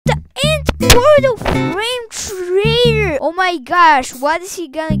portal frame trader. Oh my gosh, what is he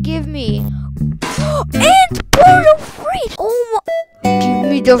gonna give me? And portal frame. Oh my, give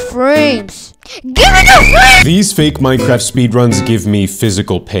me the frames. Give me the frames. These fake Minecraft speedruns give me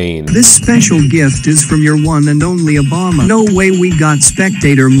physical pain. This special gift is from your one and only Obama. No way we got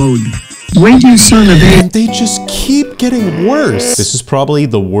spectator mode. Wait, you son of a... And they just keep getting worse. This is probably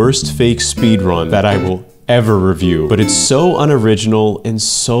the worst fake speedrun that I will ever review, but it's so unoriginal and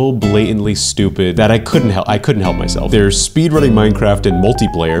so blatantly stupid that I couldn't help myself. There's speedrunning Minecraft in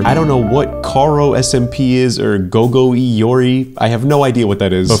multiplayer. I don't know what Karo SMP is or Gogo Iori. I have no idea what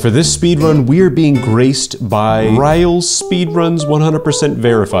that is. But for this speedrun, we are being graced by Ryle's Speedruns 100%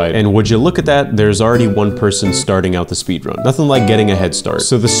 verified. And would you look at that, there's already one person starting out the speedrun. Nothing like getting a head start.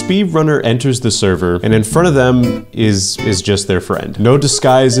 So the speedrunner enters the server, and in front of them is just their friend. No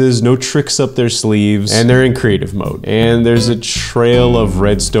disguises, no tricks up their sleeves, and they're in creative mode. And there's a trail of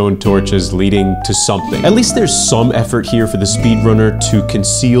redstone torches leading to something. At least there's some effort here for the speedrunner to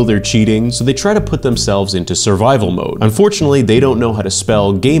conceal their cheating, so they try to put themselves into survival mode. Unfortunately, they don't know how to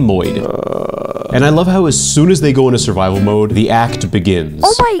spell game mode. And I love how as soon as they go into survival mode, the act begins.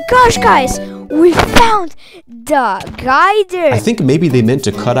 Oh my gosh, guys! We found the guider! I think maybe they meant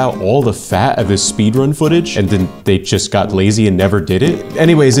to cut out all the fat of this speedrun footage, and then they just got lazy and never did it.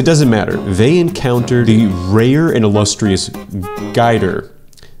 Anyways, it doesn't matter. They encountered the rare and illustrious guider.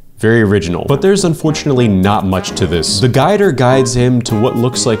 Very original. But there's unfortunately not much to this. The guider guides him to what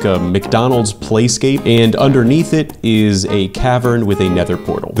looks like a McDonald's playscape, and underneath it is a cavern with a nether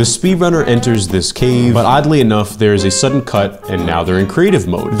portal. The speedrunner enters this cave, but oddly enough, there's a sudden cut, and now they're in creative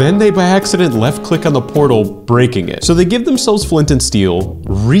mode. Then they by accident left click on the portal, breaking it. So they give themselves flint and steel,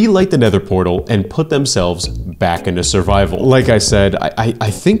 relight the nether portal, and put themselves back into survival. Like I said, I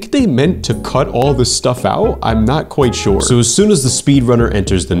think they meant to cut all this stuff out. I'm not quite sure. So as soon as the speedrunner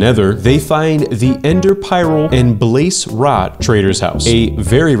enters the nether, they find the Ender Pyrrole and Blaze Rot Trader's House, a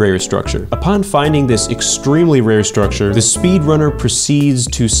very rare structure. Upon finding this extremely rare structure, the speedrunner proceeds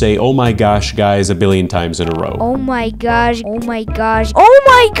to say, "Oh my gosh, guys," a billion times in a row. Oh my gosh, oh my gosh, oh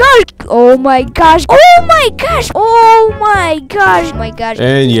my gosh, oh my gosh, oh my gosh, oh my gosh, oh my gosh.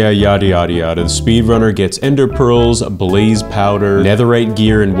 And yeah, yada yada yada. The speedrunner gets ender pearls, blaze powder, netherite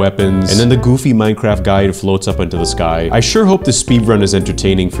gear and weapons, and then the goofy Minecraft guide floats up into the sky. I sure hope the speedrun is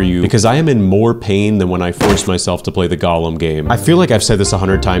entertaining for you, because I am in more pain than when I forced myself to play the Golem game. I feel like I've said this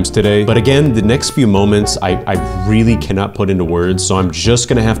 100 times today, but again, the next few moments I really cannot put into words, so I'm just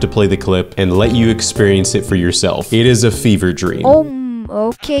gonna have to play the clip and let you experience it for yourself. It is a fever dream.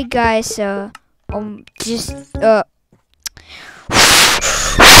 Okay guys, so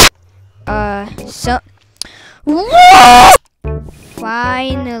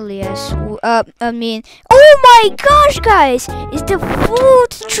finally, oh my gosh, guys, it's the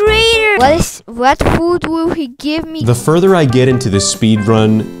food trader. What food will he give me? The further I get into this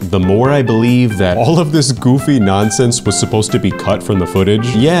speedrun, the more I believe that all of this goofy nonsense was supposed to be cut from the footage.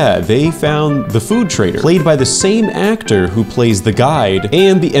 Yeah, they found the food trader, played by the same actor who plays the guide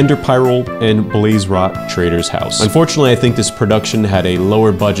and the Ender Pyrrole and Blaze Rot Trader's House. Unfortunately, I think this production had a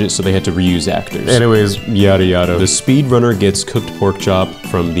lower budget, so they had to reuse actors. Anyways, yada yada. The speedrunner gets cooked pork chop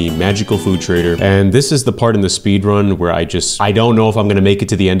from the magical food trader, and this is the part in the speedrun where I don't know if I'm gonna make it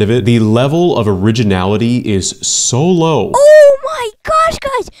to the end of it. The level of originality is so low. Oh my gosh,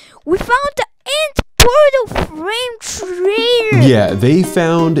 guys, we found the end portal frame trader. Yeah, they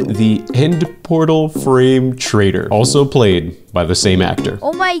found the end portal frame trader, also played by the same actor.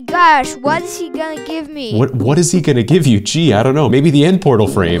 Oh my gosh, what is he gonna give me? What is he gonna give you? Gee, I don't know. Maybe the end portal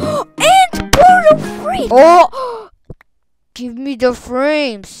frame. End portal frame. Oh, give me the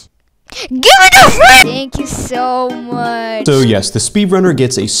frames. Give me the frames! Thank you so much. So yes, the speedrunner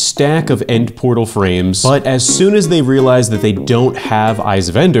gets a stack of end portal frames, but as soon as they realize that they don't have Eyes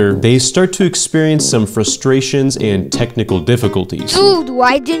of Ender, they start to experience some frustrations and technical difficulties. Dude,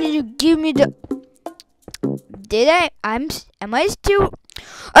 why didn't you give me the... I'm still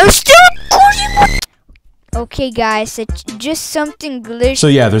recording. Okay guys, it's just something glitched. So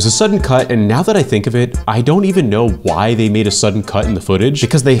yeah, there's a sudden cut, and now that I think of it, I don't even know why they made a sudden cut in the footage,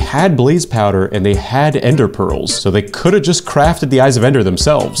 because they had blaze powder and they had ender pearls, so they could have just crafted the Eyes of Ender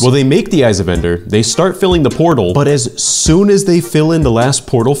themselves. Well, they make the Eyes of Ender, they start filling the portal, but as soon as they fill in the last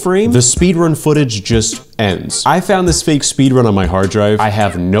portal frame, the speedrun footage just ends. I found this fake speedrun on my hard drive. I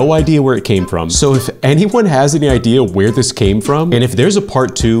have no idea where it came from. So if anyone has any idea where this came from, and if there's a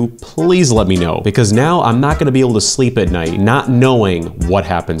part 2, please let me know, because now I'm not gonna be able to sleep at night not knowing what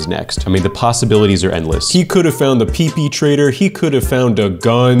happens next. I mean, the possibilities are endless. He could have found the PP trader, he could have found a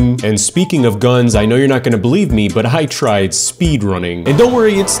gun, and speaking of guns, I know you're not gonna believe me, but I tried speedrunning. And don't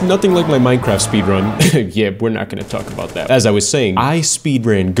worry, it's nothing like my Minecraft speedrun. Yeah, we're not gonna talk about that. As I was saying, I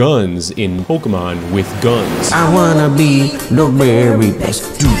speedran guns in Pokemon with guns. I wanna be the very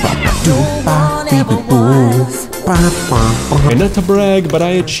best. And not to brag, but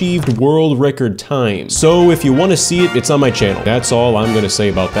I achieved world record time. So if you want to see it, it's on my channel. That's all I'm gonna say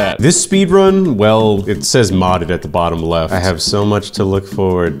about that. This speedrun, well, it says modded at the bottom left. I have so much to look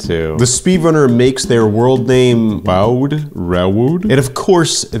forward to. The speedrunner makes their world name Rawood. And of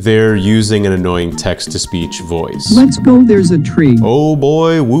course, they're using an annoying text-to-speech voice. Let's go, there's a tree. Oh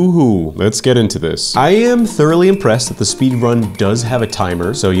boy, woohoo. Let's get into this. I am thoroughly impressed that the speedrun does have a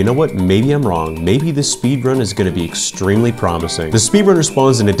timer. So you know what? Maybe I'm wrong. Maybe this speedrun is gonna be extremely promising. The speedrunner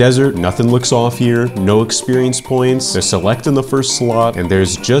spawns in a desert, nothing looks off here, no experience points, they're selecting the first slot, and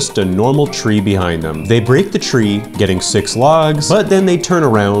there's just a normal tree behind them. They break the tree, getting 6 logs, but then they turn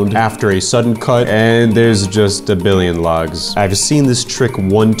around after a sudden cut, and there's just a billion logs. I've seen this trick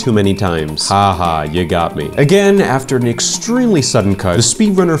one too many times. Haha, you got me. Again, after an extremely sudden cut, the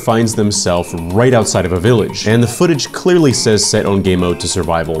speedrunner finds themselves right outside of a village, and the footage clearly says set on game mode to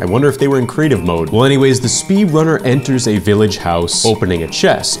survival. I wonder if they were in creative mode. Well anyways, the speedrunner enters a village house, opening a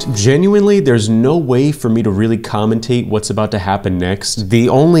chest. Genuinely, there's no way for me to really commentate what's about to happen next. The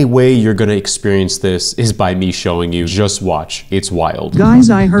only way you're gonna experience this is by me showing you. Just watch. It's wild. Guys,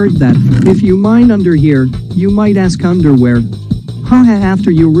 I heard that if you mine under here, you might ask underwear. Haha,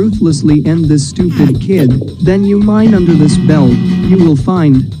 after you ruthlessly end this stupid kid, then you mine under this bell, you will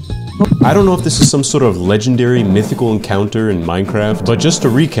find. I don't know if this is some sort of legendary mythical encounter in Minecraft, but just to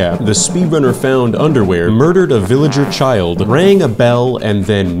recap, the speedrunner found underwear, murdered a villager child, rang a bell, and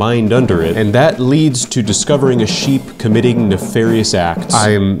then mined under it, and that leads to discovering a sheep committing nefarious acts. I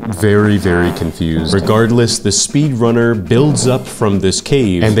am very, very confused. Regardless, the speedrunner builds up from this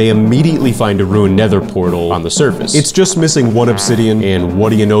cave, and they immediately find a ruined nether portal on the surface. It's just missing 1 obsidian, and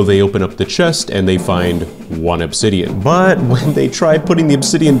what do you know, they open up the chest, and they find 1 obsidian. But when they try putting the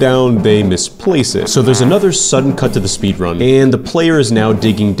obsidian down, they misplace it. So there's another sudden cut to the speedrun, and the player is now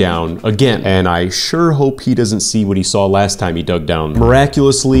digging down again. And I sure hope he doesn't see what he saw last time he dug down.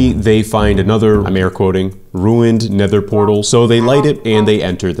 Miraculously, they find another, I'm air quoting, ruined nether portal. So they light it and they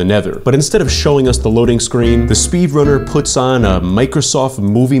enter the nether. But instead of showing us the loading screen, the speedrunner puts on a Microsoft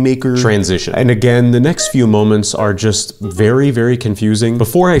Movie Maker transition. And again, the next few moments are just very, very confusing.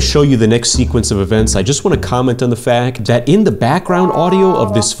 Before I show you the next sequence of events, I just want to comment on the fact that in the background audio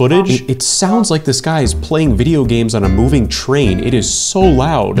of this footage, it sounds like this guy is playing video games on a moving train. It is so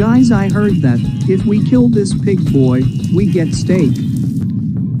loud. Guys, I heard that if we kill this pig boy, we get steak.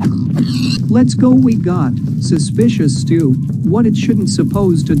 Let's go, we got suspicious stew. What, it shouldn't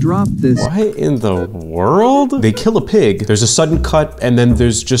supposed to drop this. What in the world? They kill a pig, there's a sudden cut, and then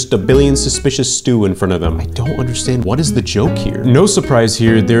there's just a billion suspicious stew in front of them. I don't understand, what is the joke here? No surprise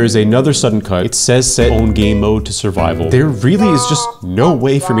here, there is another sudden cut. It says set own game mode to survival. There really is just no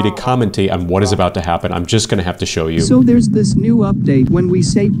way for me to commentate on what is about to happen. I'm just gonna have to show you. So there's this new update. When we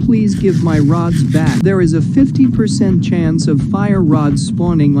say please give my rods back, there is a 50% chance of fire rods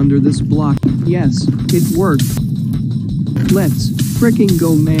spawning under this block. Yes, it worked. Let's fricking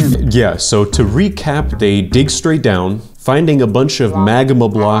go, man. Yeah, so to recap, they dig straight down, finding a bunch of magma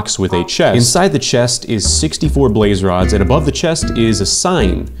blocks with a chest. Inside the chest is 64 blaze rods, and above the chest is a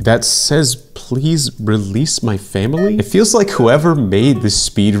sign that says, please release my family? It feels like whoever made this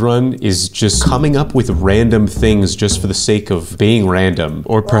speedrun is just coming up with random things just for the sake of being random.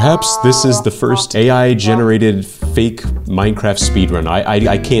 Or perhaps this is the first AI-generated fake Minecraft speedrun.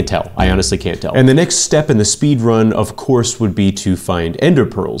 I can't tell. I honestly can't tell. And the next step in the speedrun, of course, would be to find ender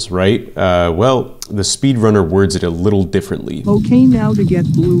pearls, right? Well, the speedrunner words it a little differently. Okay, now to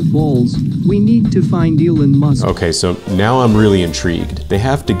get blue balls, we need to find Elon Musk. Okay, so now I'm really intrigued. They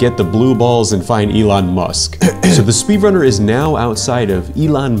have to get the blue balls and find Elon Musk. So the speedrunner is now outside of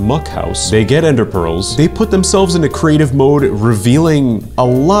Elon Musk house. They get ender pearls. They put themselves into creative mode, revealing a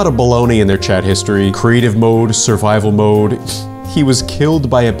lot of baloney in their chat history. Creative mode, survival mode. He was killed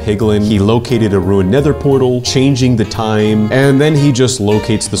by a piglin, he located a ruined nether portal, changing the time, and then he just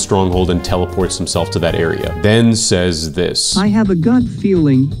locates the stronghold and teleports himself to that area. Then says this. I have a gut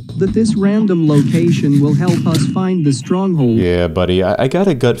feeling that this random location will help us find the stronghold. Yeah, buddy, I got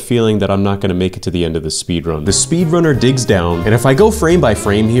a gut feeling that I'm not gonna make it to the end of the speedrun. The speedrunner digs down, and if I go frame by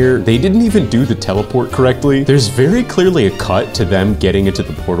frame here, they didn't even do the teleport correctly. There's very clearly a cut to them getting into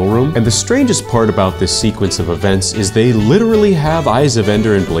the portal room, and the strangest part about this sequence of events is they literally have Eyes of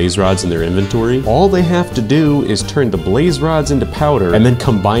Ender and blaze rods in their inventory. All they have to do is turn the blaze rods into powder and then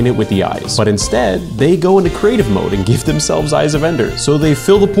combine it with the eyes. But instead, they go into creative mode and give themselves Eyes of Ender. So they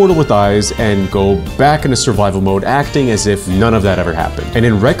fill the portal with eyes and go back into survival mode, acting as if none of that ever happened. And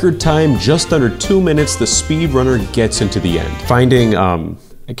in record time, just under 2 minutes, the speedrunner gets into the end, finding,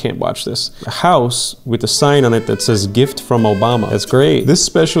 I can't watch this, a house with a sign on it that says gift from Obama. That's great. This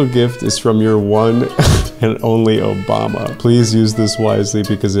special gift is from your one and only Obama. Please use this wisely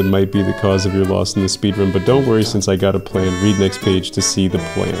because it might be the cause of your loss in the speedrun, but don't worry since I got a plan. Read next page to see the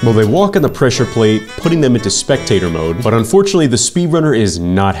plan. Well, they walk on the pressure plate, putting them into spectator mode, but unfortunately the speedrunner is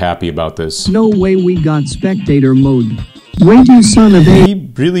not happy about this. No way we got spectator mode. Wait, you son of a...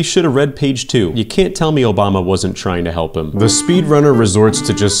 He really should have read page 2. You can't tell me Obama wasn't trying to help him. The speedrunner resorts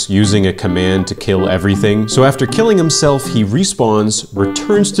to just using a command to kill everything. So after killing himself, he respawns,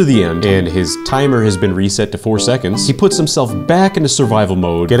 returns to the end, and his timer has been reset to 4 seconds. He puts himself back into survival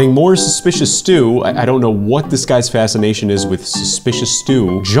mode, getting more suspicious stew. I don't know what this guy's fascination is with suspicious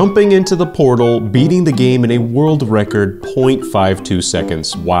stew. Jumping into the portal, beating the game in a world record 0.52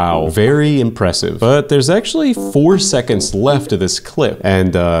 seconds. Wow, very impressive. But there's actually 4 seconds left of this clip,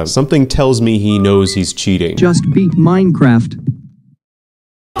 and something tells me he knows he's cheating. Just beat Minecraft.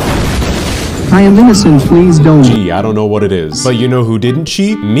 I am innocent, please don't. Gee, I don't know what it is. But you know who didn't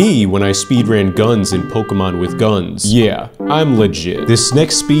cheat? Me, when I speedran guns in Pokemon with guns. Yeah, I'm legit. This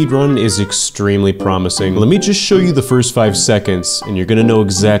next speedrun is extremely promising. Let me just show you the first 5 seconds, and you're gonna know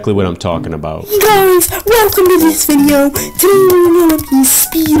exactly what I'm talking about. Hey guys, welcome to this video. Today we're gonna be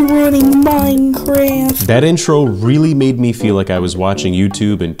speedrunning Minecraft. That intro really made me feel like I was watching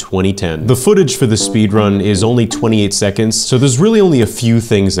YouTube in 2010. The footage for the speedrun is only 28 seconds, so there's really only a few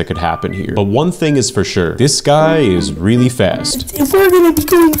things that could happen here. But one thing is for sure, this guy is really fast. And we're gonna be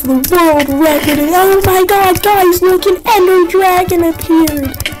going for the world record. And oh my god, guys, look, an Ender Dragon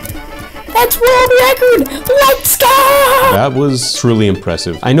appeared. That's world record! Let's go! That was truly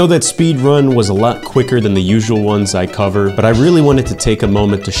impressive. I know that speedrun was a lot quicker than the usual ones I cover, but I really wanted to take a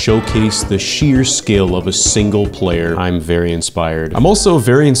moment to showcase the sheer skill of a single player. I'm very inspired. I'm also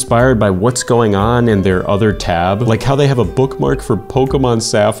very inspired by what's going on in their other tab, like how they have a bookmark for Pokemon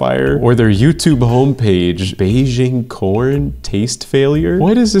Sapphire, or their YouTube homepage, Beijing Corn Taste Failure?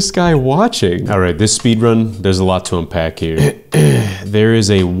 What is this guy watching? All right, this speedrun, there's a lot to unpack here. There is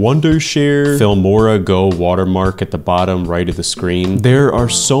a Wondershare Filmora Go watermark at the bottom right of the screen. There are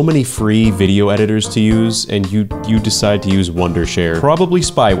so many free video editors to use, and you decide to use Wondershare. Probably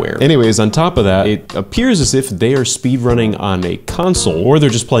spyware. Anyways, on top of that, it appears as if they are speedrunning on a console, or they're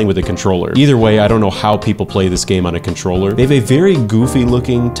just playing with a controller. Either way, I don't know how people play this game on a controller. They have a very goofy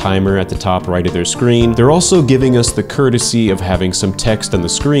looking timer at the top right of their screen. They're also giving us the courtesy of having some text on the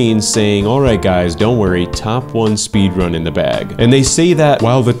screen saying, alright guys, don't worry, top 1 speedrun in the bag. And they say that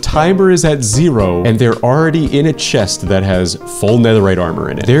while the timer is at 0 and they're already in a chest that has full netherite armor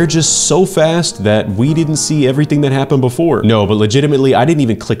in it. They're just so fast that we didn't see everything that happened before. No, but legitimately, I didn't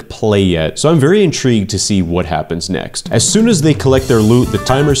even click play yet, so I'm very intrigued to see what happens next. As soon as they collect their loot, the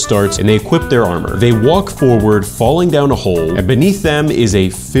timer starts and they equip their armor. They walk forward, falling down a hole, and beneath them is a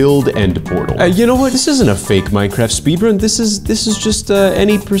filled end portal. You know what? This isn't a fake Minecraft speedrun. This is just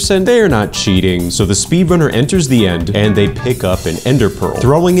any percent. They're not cheating. So the speedrunner enters the end and they pick up an ender pearl,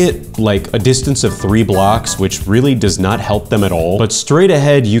 throwing it like a distance of 3 blocks, which really does not help them at all. But straight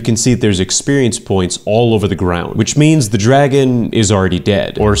ahead, you can see that there's experience points all over the ground, which means the dragon is already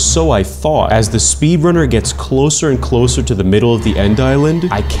dead. Or so I thought. As the speedrunner gets closer and closer to the middle of the end island,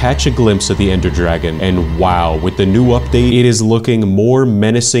 I catch a glimpse of the ender dragon, and wow, with the new update, it is looking more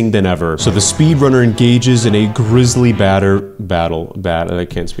menacing than ever. So the speedrunner engages in a grisly I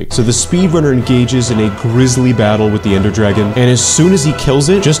can't speak. So the speedrunner engages in a grisly battle with the ender dragon, and as soon as he kills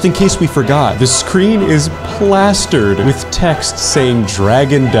it, just in case we forgot, the screen is plastered with text saying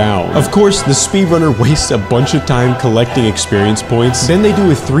dragon down. Of course, the speedrunner wastes a bunch of time collecting experience points. Then they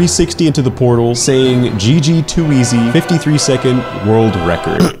do a 360 into the portal saying GG too easy, 53-second world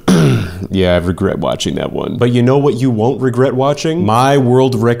record. Yeah, I regret watching that one. But you know what you won't regret watching? My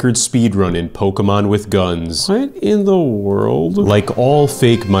world record speedrun in Pokemon with guns. What in the world? Like all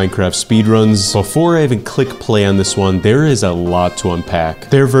fake Minecraft speedruns, before I even click play on this one, there is a lot to unpack.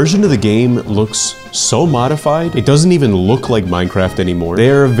 Their version of the game looks so modified, it doesn't even look like Minecraft anymore.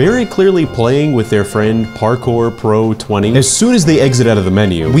 They're very clearly playing with their friend Parkour Pro 20. As soon as they exit out of the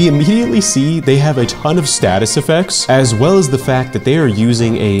menu, we immediately see they have a ton of status effects, as well as the fact that they are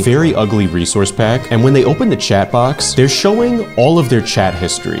using a very ugly resource pack. And when they open the chat box, they're showing all of their chat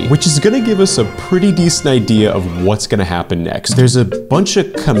history, which is gonna give us a pretty decent idea of what's gonna happen next. There's a bunch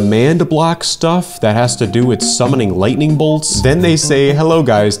of command block stuff that has to do with summoning lightning bolts. Then they say, hello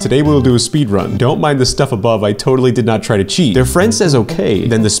guys, today we'll do a speed run. Don't mind the stuff above, I totally did not try to cheat. Their friend says okay,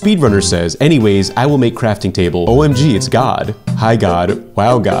 then the speedrunner says, anyways, I will make crafting table. OMG, it's God. Hi God.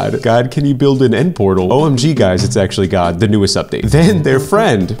 Wow God. God, can you build an end portal? OMG guys, it's actually God, the newest update. Then their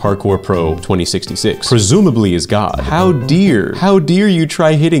friend, Parkour Pro 2066, presumably is God. How dare you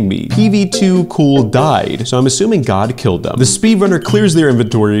try hitting me? PV2 Cool died, so I'm assuming God killed them. The speedrunner clears their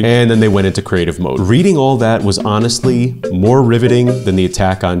inventory, and then they went into creative mode. Reading all that was honestly more riveting than the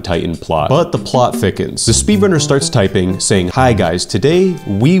Attack on Titan plot, but the plot thickens. The speedrunner starts typing, saying, hi guys, today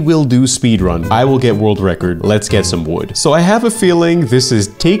we will do speedrun. I will get world record. Let's get some wood. So I have a feeling this is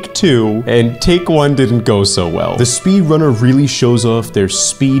take 2, and take 1 didn't go so well. The speedrunner really shows off their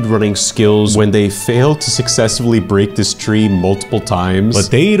speedrunning skills when they fail to successfully break this tree multiple times,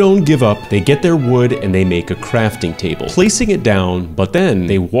 but they don't give up. They get their wood and they make a crafting table, placing it down, but then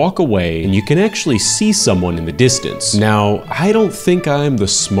they walk away and you can actually see someone in the distance. Now, I don't think I'm the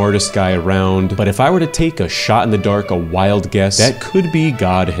smartest guy around, but if I were to take a shot in the dark, a wild guess, that could be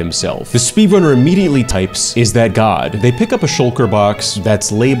God himself. The speedrunner immediately types, is that God? They pick up a shulker box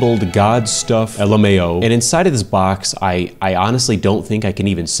that's labeled God Stuff LMAO, and inside of this box, I honestly don't think I can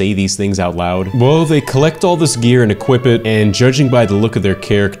even say these things out loud. Well, they collect all this gear and equip it, and judging by the look of their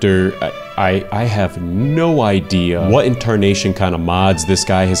character, I have no idea what incarnation kind of mods this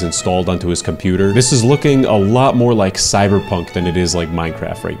guy has installed onto his computer. This is looking a lot more like Cyberpunk than it is like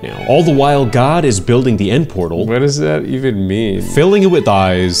Minecraft right now. All the while, God is building the end portal. What does that even mean? Filling it with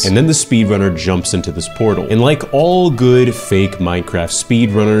eyes, and then the speedrunner jumps into this portal. And like all good fake Minecraft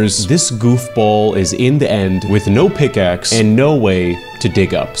speedrunners, this goofball is in the end with no pickaxe and no way to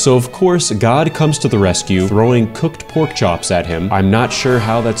dig up. So of course, God comes to the rescue, throwing cooked pork chops at him. I'm not sure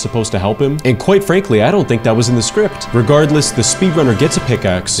how that's supposed to help him, and quite frankly, I don't think that was in the script. Regardless, the speedrunner gets a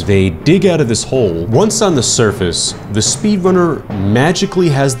pickaxe, they dig out of this hole. Once on the surface, the speedrunner magically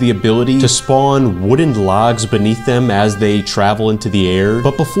has the ability to spawn wooden logs beneath them as they travel into the air.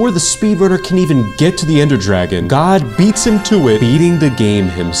 But before the speedrunner can even get to the Ender Dragon, God beats him to it, beating the game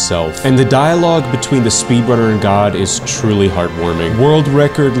himself. And the dialogue between the speedrunner and God is truly heartwarming. World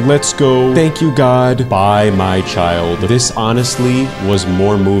record, let's go. Thank you, God. Bye, my child. This honestly was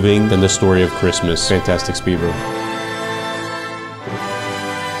more moving than the story of Christmas. Fantastic speedrun.